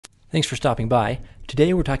Thanks for stopping by.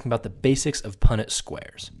 Today we're talking about the basics of Punnett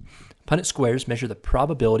squares. Punnett squares measure the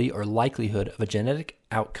probability or likelihood of a genetic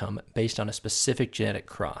outcome based on a specific genetic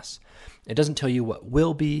cross. It doesn't tell you what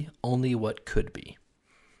will be, only what could be.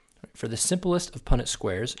 For the simplest of Punnett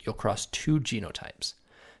squares, you'll cross two genotypes.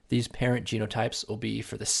 These parent genotypes will be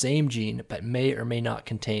for the same gene but may or may not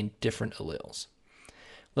contain different alleles.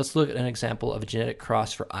 Let's look at an example of a genetic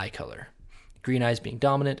cross for eye color. Green eyes being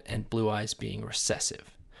dominant and blue eyes being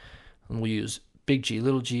recessive. And we'll use big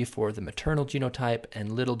G for the maternal genotype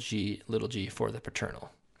and little g for the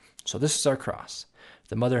paternal. So this is our cross.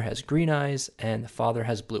 The mother has green eyes and the father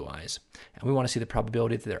has blue eyes. And we want to see the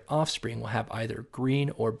probability that their offspring will have either green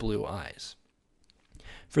or blue eyes.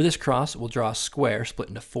 For this cross, we'll draw a square split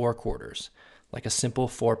into 4 quarters, like a simple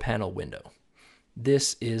 4-panel window.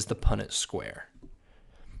 This is the Punnett square.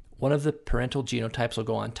 One of the parental genotypes will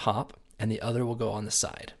go on top and the other will go on the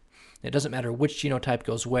side. It doesn't matter which genotype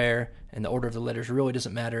goes where, and the order of the letters really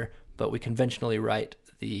doesn't matter, but we conventionally write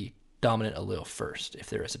the dominant allele first, if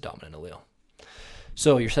there is a dominant allele.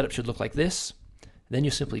 So your setup should look like this. Then you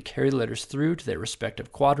simply carry the letters through to their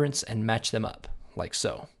respective quadrants and match them up, like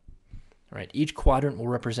so. All right, each quadrant will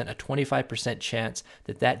represent a 25% chance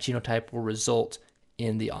that that genotype will result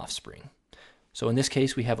in the offspring. So in this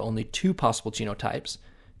case, we have only 2 possible genotypes,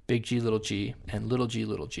 big G and little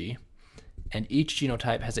g, and each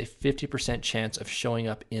genotype has a 50% chance of showing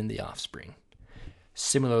up in the offspring.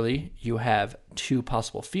 Similarly, you have 2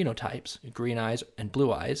 possible phenotypes, green eyes and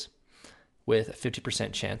blue eyes, with a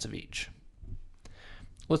 50% chance of each.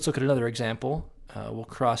 Let's look at another example. We'll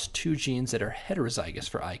cross 2 genes that are heterozygous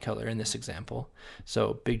for eye color in this example.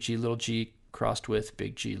 So big G crossed with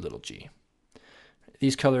big G.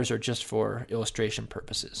 These colors are just for illustration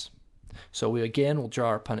purposes. So we again will draw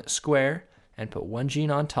our Punnett square and put one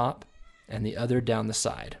gene on top and the other down the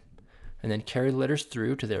side, and then carry the letters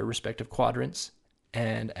through to their respective quadrants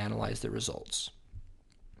and analyze the results.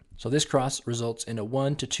 So this cross results in a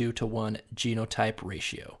 1:2:1 genotype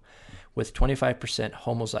ratio, with 25%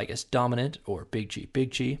 homozygous dominant, or big G,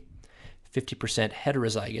 50%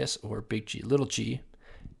 heterozygous, or big G,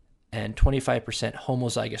 and 25%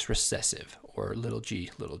 homozygous recessive, or little g.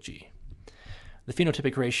 The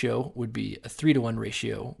phenotypic ratio would be a 3:1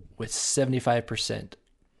 ratio, with 75%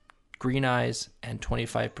 green eyes and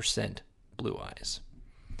 25% blue eyes.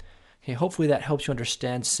 Okay, hopefully that helps you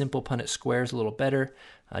understand simple Punnett squares a little better.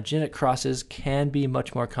 Genetic crosses can be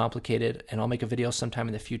much more complicated, and I'll make a video sometime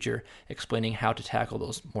in the future explaining how to tackle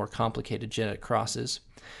those more complicated genetic crosses.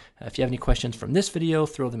 If you have any questions from this video,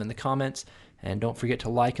 throw them in the comments, and don't forget to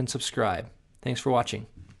like and subscribe. Thanks for watching.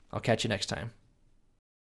 I'll catch you next time.